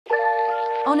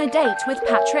On a date with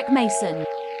Patrick Mason.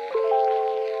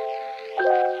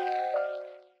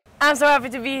 I'm so happy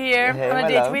to be here Hey, on a my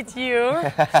date love. with you.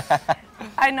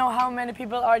 I know how many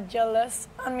people are jealous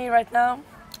on me right now.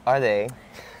 Are they?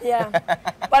 Yeah,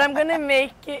 but I'm gonna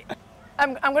make it.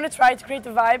 I'm gonna try to create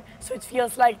a vibe so it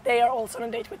feels like they are also on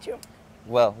a date with you.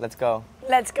 Well, let's go.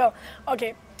 Let's go.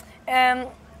 Okay. I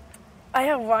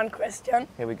have one question.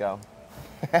 Here we go.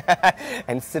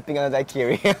 And sipping on a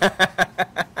daiquiri.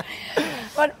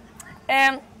 But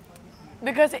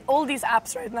because all these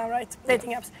apps right now, right,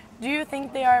 dating apps, do you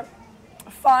think they are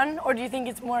fun, or do you think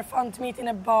it's more fun to meet in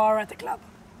a bar or at a club?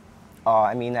 Oh,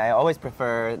 I mean, I always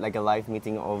prefer like a live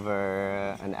meeting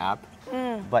over an app.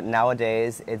 But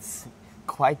nowadays it's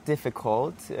quite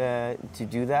difficult to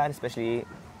do that, especially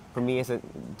for me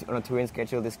on a touring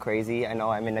schedule this crazy. I know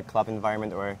I'm in a club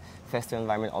environment or festival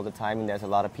environment all the time, and there's a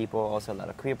lot of people, also a lot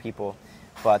of queer people.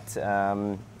 But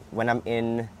when I'm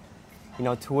in,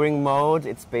 touring mode,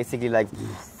 it's basically like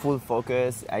full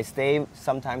focus. I stay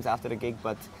sometimes after the gig,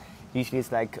 but usually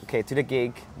it's like, okay, to the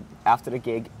gig, after the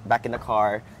gig, back in the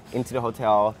car, into the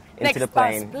hotel, into the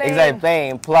plane. Exactly,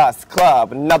 plane, plus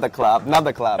club, another club,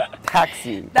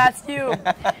 taxi. That's you.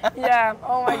 Yeah,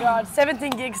 oh my God, 17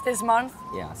 gigs this month.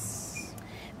 Yes.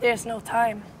 There's no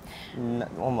time.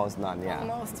 Almost none, yeah.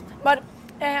 Almost. But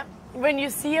when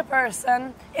you see a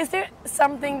person, is there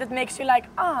something that makes you like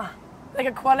a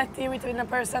quality within a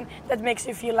person that makes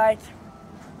you feel like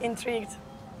intrigued?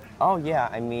 Oh yeah,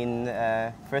 I mean,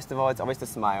 first of all, it's always the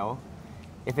smile.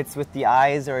 If it's with the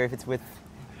eyes or if it's with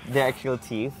the actual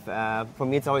teeth, for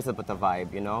me it's always about the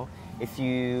vibe,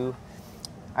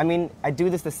 I do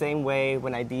this the same way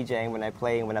when I DJ, when I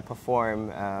play, when I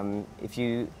perform. If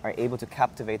you are able to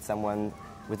captivate someone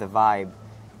with a vibe,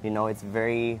 it's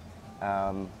very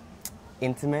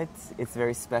intimate, it's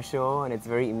very special, and it's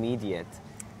very immediate.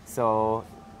 So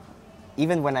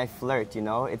even when I flirt,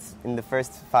 it's in the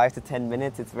first 5 to 10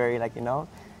 minutes, it's very like,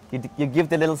 you give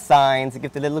the little signs, you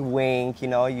give the little wink,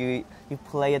 you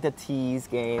play at the tease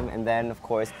game, and then of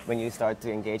course when you start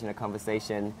to engage in a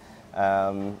conversation,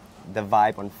 the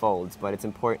vibe unfolds. But it's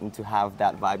important to have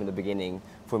that vibe in the beginning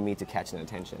for me to catch an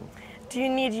attention. Do you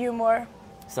need humor?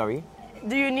 Sorry?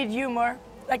 Do you need humor?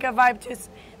 Like a vibe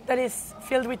that is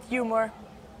filled with humor?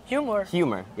 Humor?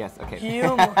 Humor, yes, okay.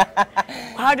 Humor.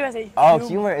 How do I say humor? Oh,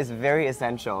 humor is very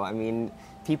essential. I mean,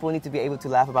 people need to be able to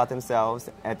laugh about themselves.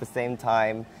 At the same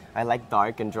time, I like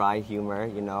dark and dry humor,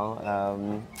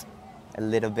 a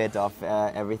little bit of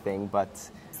everything, but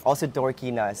also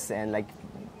dorkiness, and like,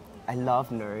 I love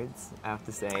nerds, I have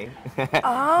to say.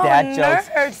 Oh,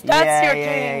 nerds, that's your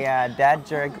thing. Yeah.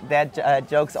 Dad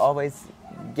jokes always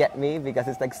get me because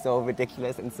it's like so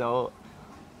ridiculous and so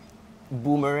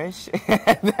boomerish.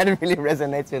 That really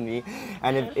resonates with me,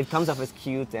 and it comes off as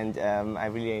cute, and I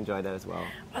really enjoy that as well.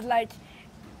 But like,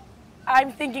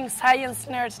 I'm thinking science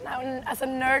nerds now, and as a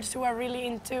nerds who are really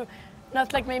into,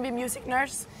 not like maybe music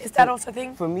nerds, is that also a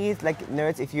thing? For me, it's like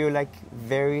nerds, if you're like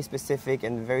very specific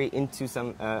and very into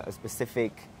some a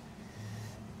specific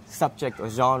subject or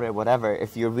genre, whatever,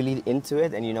 if you're really into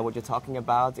it and you know what you're talking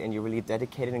about and you're really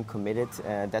dedicated and committed,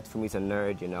 that for me is a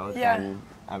nerd, Yeah. Then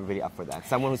I'm really up for that.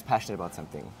 Someone who's passionate about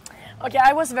something. Okay,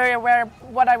 I was very aware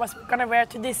what I was gonna wear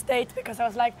to this date, because I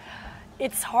was like,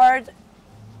 it's hard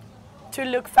to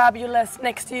look fabulous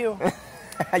next to you.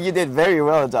 You did very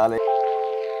well, darling.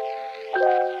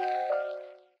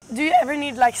 Do you ever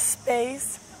need like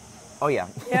space? Oh yeah.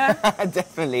 Yeah?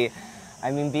 Definitely.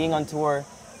 I mean, being on tour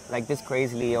like this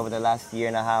crazily over the last year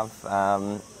and a half,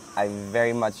 I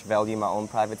very much value my own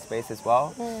private space as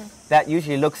well. That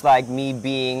usually looks like me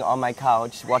being on my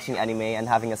couch watching anime and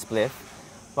having a spliff.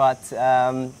 But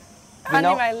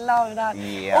Anime, I love that.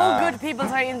 Yeah. All good people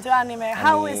are into anime.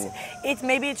 How is it?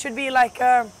 Maybe it should be like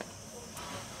a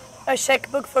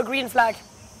checkbook for green flag.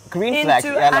 Green flag,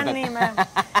 into yeah, I love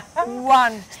anime.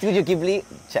 One. Studio Ghibli,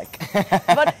 check.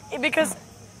 But because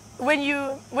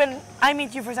when I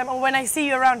meet you, for example, when I see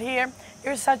you around here,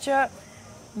 you're such a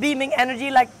beaming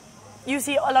energy. Like, you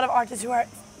see a lot of artists who are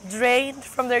drained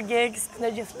from their gigs, and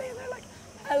they're just laying there like,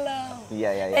 hello.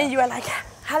 Yeah. And you are like,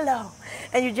 hello.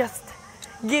 And you're just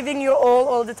giving your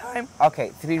all the time. Okay,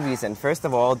 3 reasons. First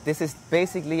of all, this is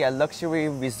basically a luxury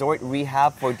resort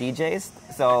rehab for DJs.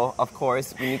 So, of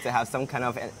course, we need to have some kind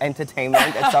of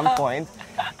entertainment at some point.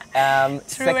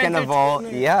 Second of all,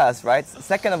 yes, right?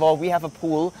 Second of all, we have a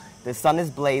pool. The sun is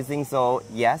blazing, so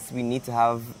yes, we need to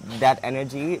have that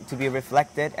energy to be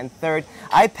reflected. And third,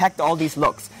 I packed all these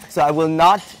looks, so I will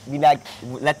not be like,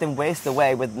 let them waste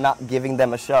away with not giving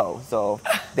them a show. So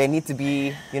they need to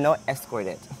be,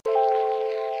 escorted.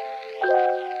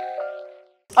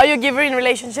 Are you a giver in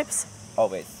relationships?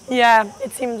 Always. Yeah,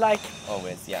 it seemed like.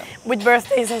 Always, yeah. With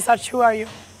birthdays and such, who are you?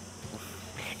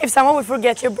 If someone would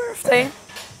forget your birthday,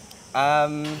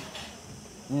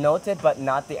 Noted, but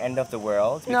not the end of the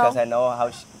world, because I know how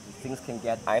things can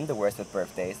get. I'm the worst with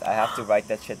birthdays. I have to write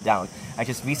that shit down. I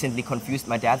just recently confused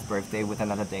my dad's birthday with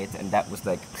another date, and that was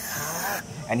like,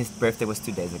 and his birthday was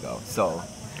 2 days ago. So,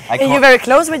 and you're very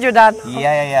close with your dad?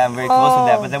 Yeah, I'm very close with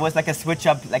that. But there was like a switch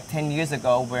up like 10 years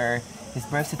ago where his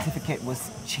birth certificate was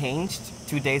changed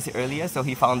 2 days earlier, so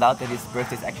he found out that his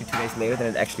birthday is actually 2 days later than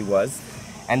it actually was.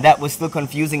 And that was still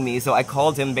confusing me, so I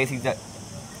called him basically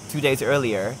 2 days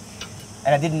earlier,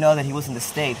 and I didn't know that he was in the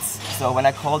States. So when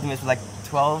I called him, it was like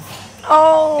 12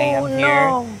 a.m. here,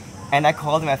 and I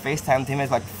called him, I FaceTimed him, it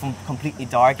was like completely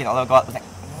dark, and all I got was like,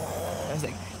 I was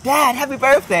like, Dad, happy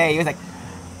birthday! He was like,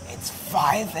 it's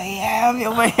 5 a.m.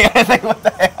 over here. I was like, what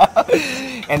the hell?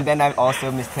 And then I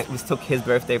also mistook his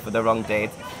birthday for the wrong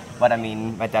date. But I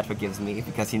mean, my dad forgives me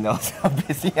because he knows how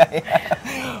busy I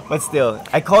am. But still,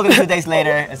 I called him 2 days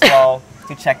later as well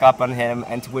to check up on him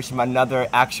and to wish him another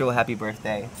actual happy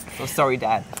birthday. So sorry,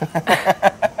 Dad.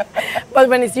 But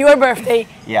when it's your birthday,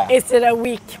 is it a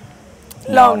week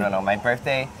long? No. My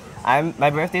birthday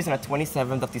is on the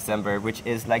 27th of December, which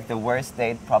is like the worst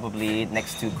date probably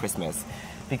next to Christmas.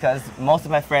 Because most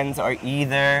of my friends are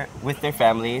either with their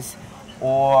families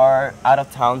or out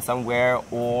of town somewhere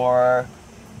or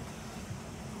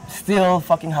still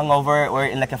fucking hungover or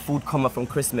in like a food coma from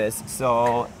Christmas.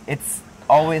 So it's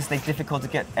always like difficult to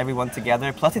get everyone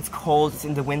together. Plus it's cold, it's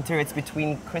in the winter, it's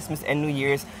between Christmas and New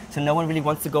Year's. So no one really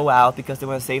wants to go out because they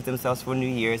want to save themselves for New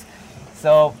Year's.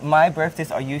 So my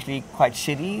birthdays are usually quite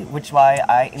shitty, which is why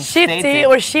I instated... Shitty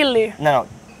or chilly? No,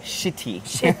 shitty.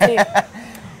 Shitty.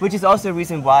 Which is also a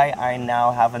reason why I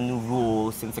now have a new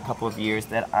rule since a couple of years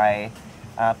that I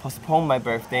postpone my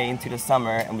birthday into the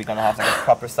summer, and we're gonna have like a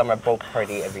proper summer boat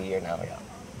party every year now. Yeah.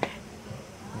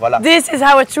 Voila. This is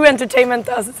how a true entertainer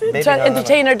does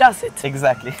it.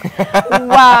 Exactly.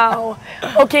 Wow.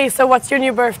 Okay, so what's your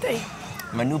new birthday?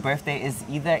 My new birthday is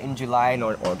either in July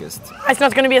or August. It's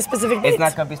not going to be a specific date? It's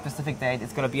not going to be a specific date.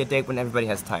 It's going to be a date when everybody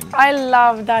has time. I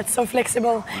love that. So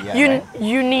flexible. Yeah,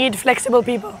 you need flexible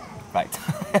people. Right.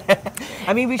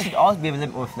 I mean, we should all be a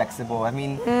little more flexible. I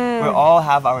mean, we all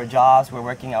have our jobs. We're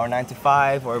working our 9 to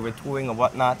 5 or we're touring or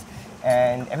whatnot.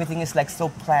 And everything is like so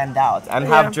planned out. I'm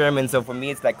half German, so for me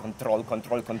it's like control.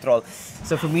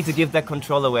 So for me to give that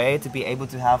control away, to be able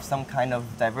to have some kind of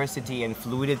diversity and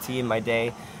fluidity in my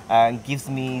day, gives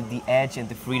me the edge and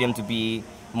the freedom to be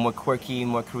more quirky,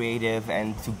 more creative,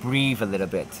 and to breathe a little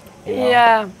bit. You know?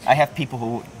 Yeah. I have people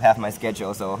who have my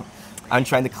schedule, so I'm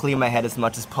trying to clear my head as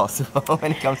much as possible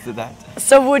when it comes to that.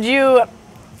 So would you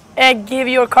give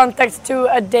your contacts to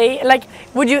a day? Like,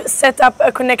 would you set up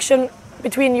a connection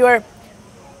between your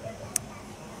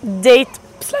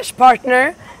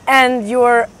date/partner and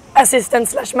your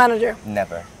assistant/manager?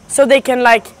 Never. So they can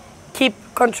like keep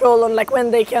control on like when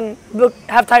they can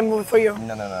have time for you?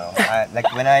 No.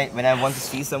 Like when I want to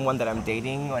see someone that I'm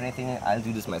dating or anything, I'll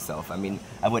do this myself. I mean,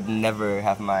 I would never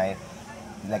have my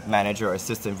like manager or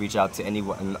assistant reach out to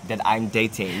anyone that I'm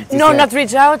dating. No, not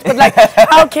reach out, but like,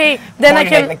 okay, then I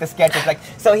can... Like the sketch is like,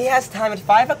 so he has time at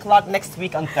 5 o'clock next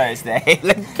week on Thursday.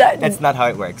 Like, that's not how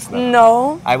it works.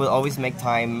 No. I will always make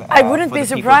time I wouldn't for be the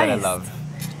surprised. people that I love.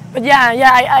 But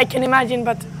yeah, I can imagine,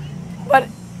 but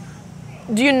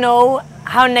do you know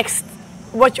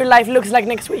what your life looks like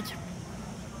next week?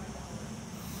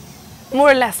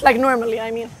 More or less, like normally,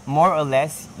 I mean. More or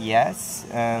less, yes.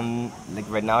 Like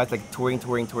right now it's like touring.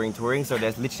 So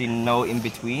there's literally no in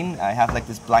between. I have like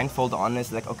this blindfold on.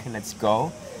 It's like, okay, let's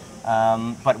go.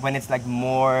 But when it's like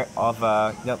more of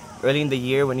a, early in the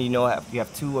year when you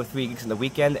have 2 or 3 gigs on the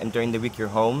weekend and during the week you're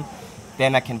home,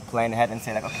 then I can plan ahead and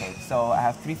say like, okay, so I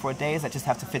have 3-4 days. I just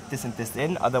have to fit this and this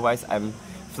in. Otherwise, I'm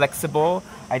flexible.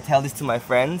 I tell this to my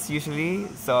friends usually.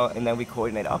 So, and then we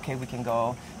coordinate, okay, we can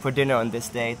go for dinner on this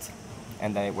date.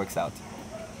 And then it works out.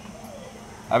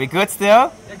 Are we good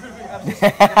still? Yeah, good.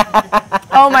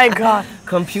 Oh my god.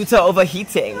 Computer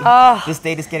overheating. This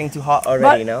date is getting too hot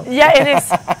already, you know? Yeah, it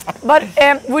is. But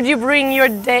would you bring your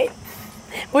date?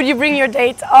 Would you bring your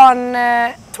date on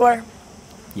tour?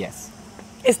 Yes.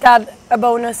 Is that a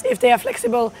bonus if they are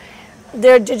flexible?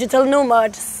 They're digital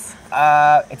nomads.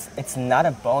 It's not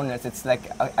a bonus. It's like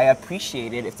I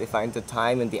appreciate it if they find the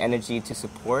time and the energy to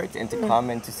support and to come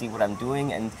and to see what I'm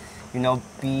doing and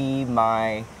be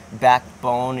my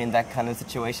backbone in that kind of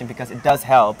situation, because it does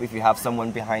help if you have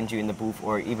someone behind you in the booth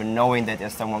or even knowing that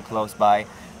there's someone close by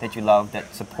that you love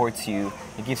that supports you.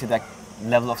 It gives you that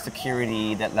level of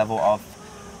security, that level of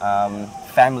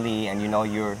family, and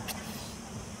you're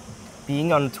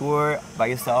being on tour by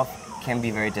yourself can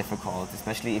be very difficult,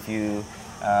 especially if you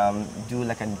do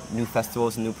like a new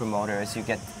festivals, new promoters. You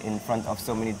get in front of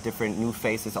so many different new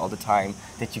faces all the time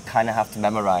that you kind of have to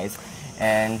memorize,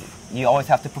 and you always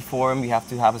have to perform. You have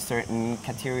to have a certain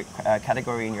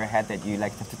category in your head that you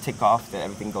like have to tick off, that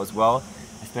everything goes well.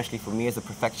 Especially for me as a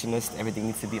perfectionist, everything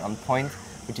needs to be on point,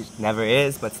 which it never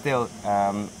is, but still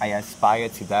I aspire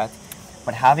to that.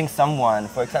 But having someone,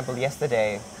 for example,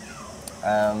 yesterday,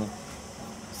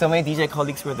 so many DJ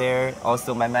colleagues were there.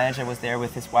 Also, my manager was there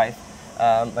with his wife.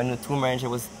 My new tour manager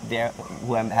was there,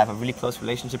 who I have a really close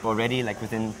relationship already. Like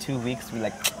within 2 weeks, we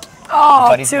like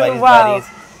buddies.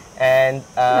 And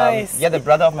nice. yeah, the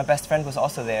brother of my best friend was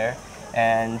also there.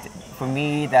 And for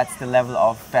me, that's the level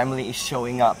of family is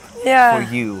showing up for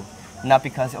you. Not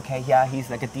because, okay, yeah, he's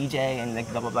like a DJ and like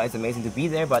blah, blah, blah, it's amazing to be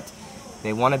there, but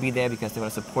they want to be there because they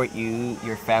want to support you,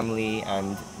 your family,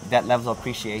 and that level of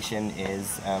appreciation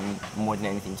is more than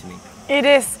anything to me. It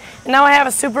is. Now I have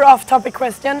a super off-topic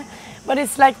question, but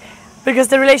it's like, because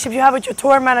the relationship you have with your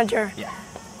tour manager,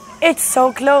 it's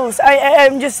so close.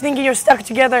 I'm just thinking you're stuck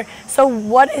together. So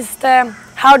what is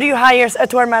how do you hire a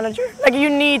tour manager? Like you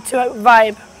need to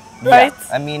vibe, right?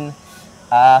 Yeah, I mean,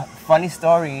 funny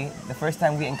story, the first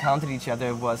time we encountered each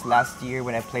other was last year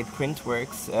when I played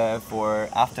Printworks for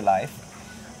Afterlife,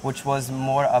 which was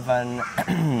more of an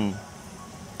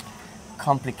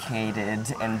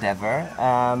complicated endeavor,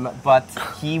 but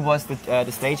he was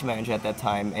the stage manager at that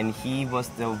time, and he was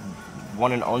the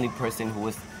one and only person who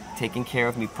was taking care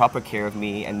of me, proper care of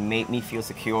me, and made me feel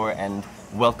secure and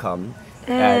welcome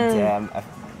at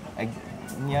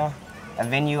a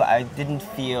venue I didn't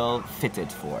feel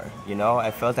fitted for. You know,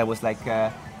 I felt I was like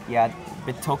a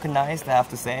bit tokenized, I have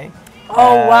to say.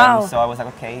 Oh wow! So I was like,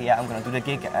 okay, yeah, I'm gonna do the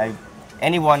gig.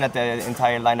 Anyone at the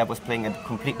entire lineup was playing a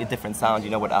completely different sound.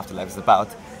 You know what Afterlife is about,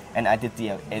 and I did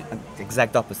the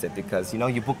exact opposite because you know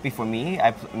you booked me for me.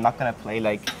 I'm not gonna play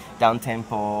like down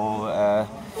tempo,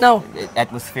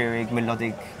 atmospheric,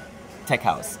 melodic tech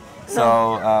house. So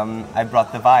I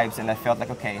brought the vibes, and I felt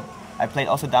like okay. I played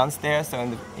also downstairs, so in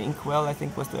the Inkwell, I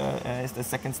think was is the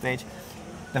second stage.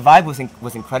 The vibe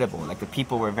was incredible. Like the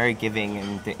people were very giving,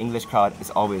 and the English crowd is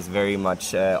always very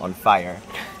much on fire.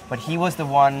 But he was the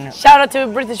one. Shout out to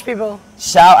British people.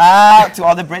 Shout out to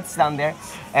all the Brits down there,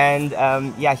 and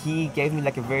yeah, he gave me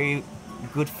like a very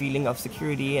good feeling of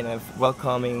security and of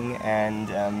welcoming. And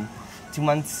 2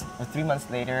 months or 3 months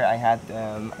later, I had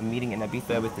a meeting in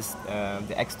Ibiza with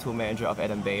the ex-tour manager of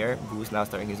Adam Bayer, who is now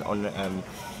starting his own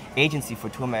agency for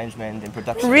tour management and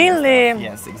production. Really?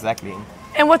 Yes, exactly.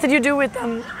 And what did you do with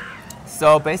them?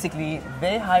 So basically,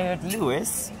 they hired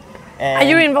Lewis. Are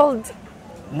you involved?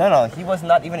 No, he was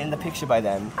not even in the picture by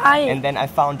then. And then I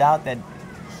found out that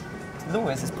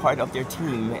Lewis is part of their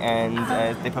team, and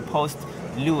they proposed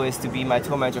Lewis to be my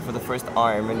tour manager for the first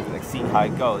arm and like seeing how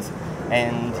it goes.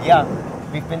 And yeah,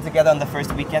 we've been together on the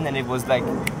first weekend, and it was like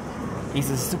he's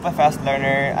a super fast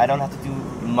learner. I don't have to do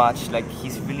much. Like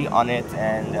he's really on it,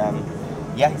 and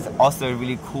yeah, he's also a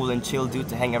really cool and chill dude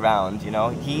to hang around. You know,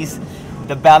 he's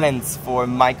the balance for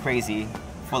my crazy.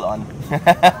 Full on.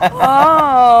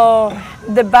 Oh,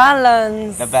 the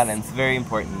balance. The balance, very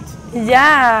important.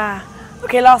 Yeah.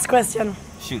 Okay, last question.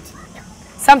 Shoot.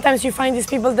 Sometimes you find these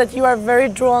people that you are very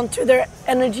drawn to their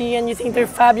energy and you think they're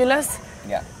fabulous.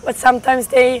 Yeah. But sometimes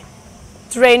they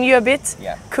drain you a bit.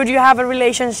 Yeah. Could you have a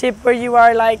relationship where you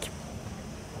are like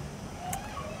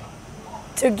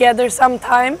together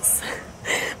sometimes,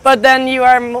 but then you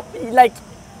are like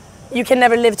you can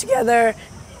never live together?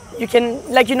 You can,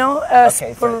 like, you know...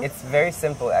 okay, so it's very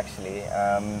simple, actually.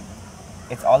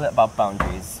 It's all about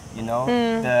boundaries, you know?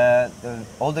 The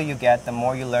older you get, the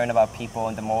more you learn about people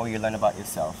and the more you learn about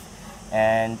yourself.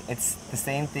 And it's the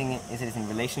same thing as it is in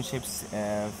relationships,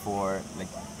 for like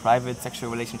private sexual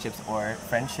relationships or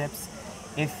friendships.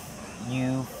 If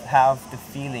you have the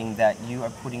feeling that you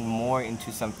are putting more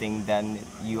into something than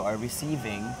you are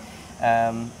receiving,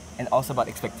 and also about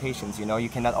expectations, you know, you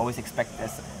cannot always expect the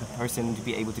person to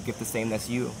be able to give the same as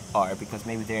you are, because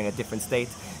maybe they're in a different state,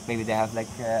 maybe they have like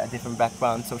a different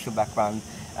background, social background,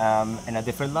 and a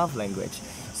different love language.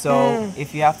 So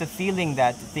if you have the feeling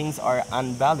that things are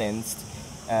unbalanced,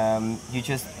 you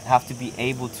just have to be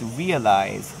able to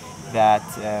realize that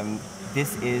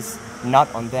this is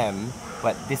not on them,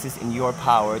 but this is in your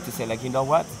power to say like, you know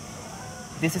what,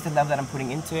 this is the love that I'm putting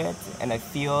into it, and I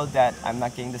feel that I'm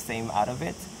not getting the same out of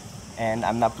it. And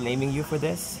I'm not blaming you for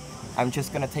this. I'm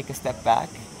just gonna take a step back,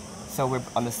 so we're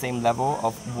on the same level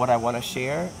of what I want to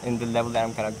share and the level that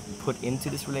I'm gonna put into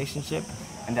this relationship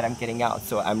and that I'm getting out,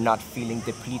 so I'm not feeling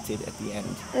depleted at the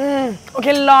end.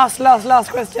 Okay, last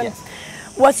question. Yes.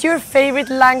 What's your favorite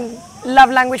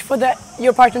love language for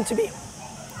your partner to be?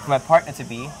 For my partner to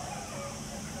be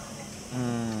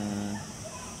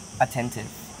attentive,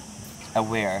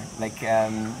 aware, like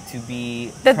to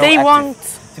be That they proactive. want.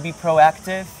 To be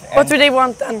proactive. What do they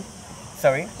want then?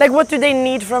 Sorry? Like, what do they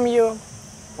need from you?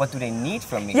 What do they need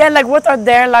from me? Yeah, like, what are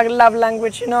their love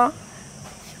language, you know?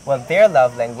 Well, their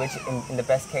love language, in the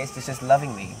best case, is just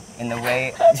loving me in the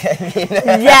way.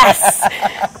 Yes!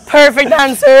 Perfect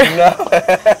answer. No.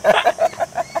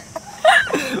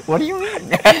 What do you mean?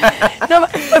 No, but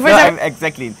for No, example,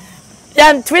 exactly. yeah,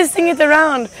 I'm twisting it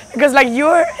around because, like,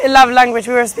 your love language,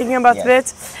 we were speaking about Yes.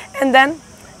 it, and then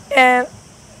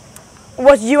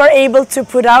what you are able to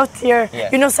put out here.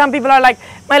 Yes. You know, some people are like,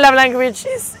 my love language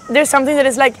is, there's something that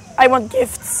is like, I want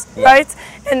gifts, Yeah. right?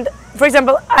 And for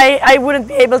example, I wouldn't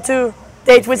be able to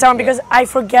date with someone because I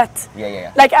forget.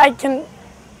 Yeah. Like, I can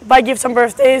buy gifts on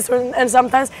birthdays and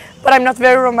sometimes, but I'm not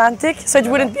very romantic, so it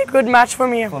wouldn't be a good match for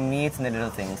me. For me, it's in the little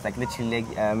things, like literally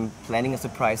planning a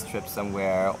surprise trip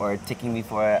somewhere, or taking me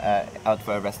out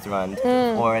for a restaurant,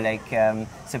 or like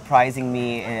surprising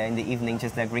me in the evening,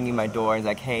 just like ringing my door and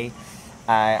like, hey,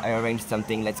 I arranged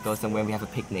something, let's go somewhere, we have a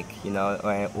picnic, you know,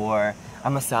 or a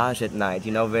massage at night,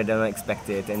 you know, where they don't expect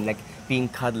it, and like being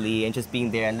cuddly and just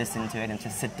being there and listen to it and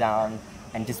just sit down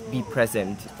and just be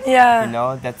present. Yeah. You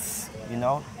know, that's, you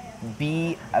know,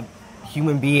 be a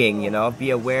human being, you know, be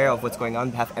aware of what's going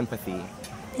on, have empathy.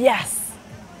 Yes.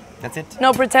 That's it.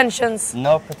 No pretensions.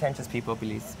 No pretentious people,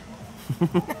 please.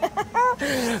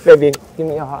 Baby, give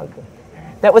me a hug.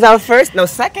 That was our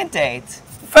second date.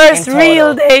 First In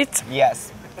real total. date.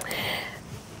 Yes,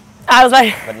 I was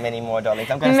like, but many more, darlings.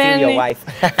 I'm gonna steal your Many. wife.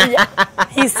 yeah,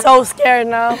 he's so scared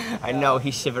now. I know,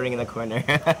 he's shivering in the corner.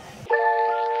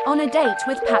 On a date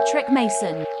with Patrick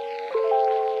Mason.